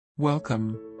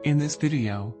Welcome. In this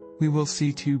video, we will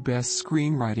see two best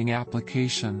screenwriting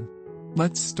application.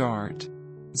 Let's start.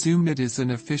 ZoomIt is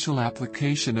an official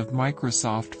application of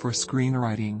Microsoft for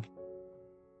screenwriting.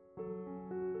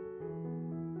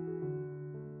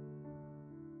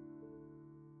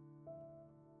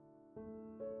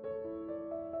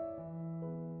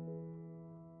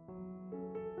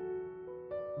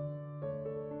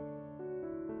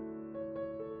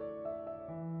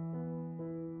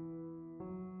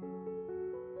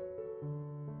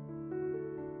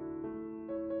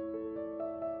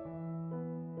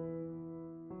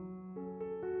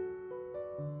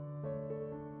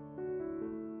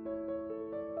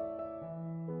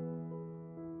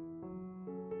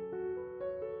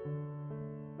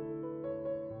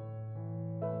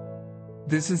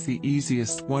 This is the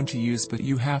easiest one to use, but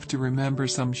you have to remember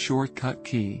some shortcut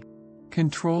key.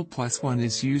 Ctrl+1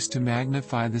 is used to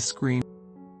magnify the screen,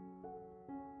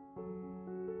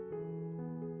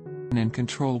 and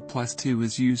Ctrl+2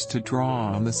 is used to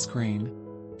draw on the screen.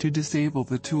 To disable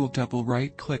the tool, double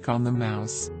right-click on the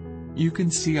mouse. You can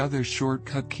see other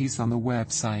shortcut keys on the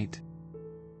website.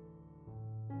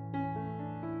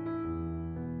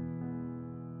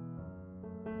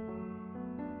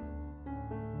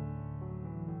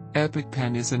 Epic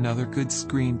Pen is another good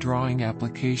screen drawing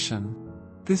application.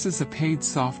 This is a paid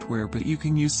software, but you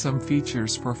can use some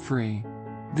features for free.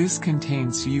 This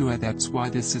contains UI, that's why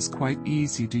this is quite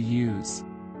easy to use.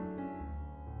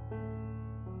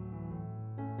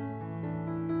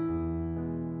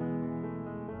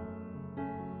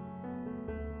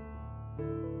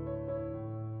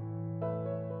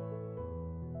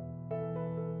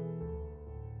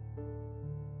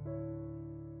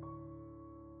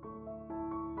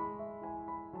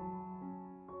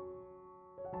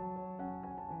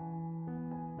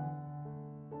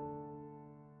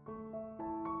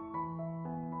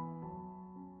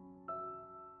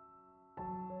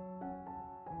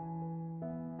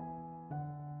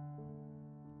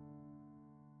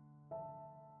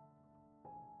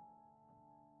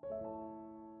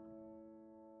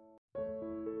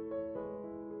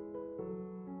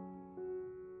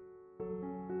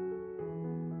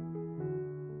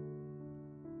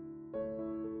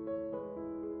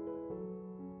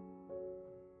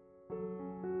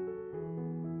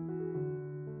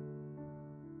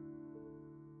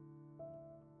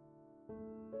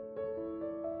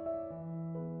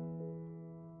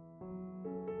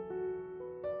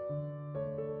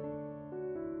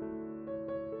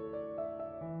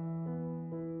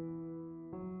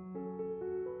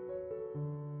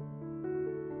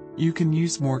 You can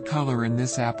use more color in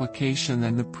this application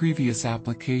than the previous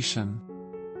application.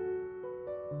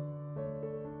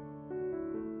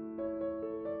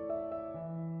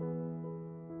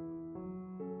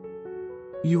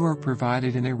 You are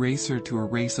provided an eraser to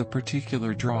erase a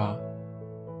particular draw.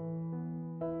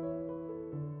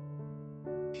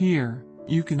 Here,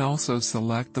 you can also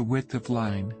select the width of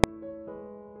line.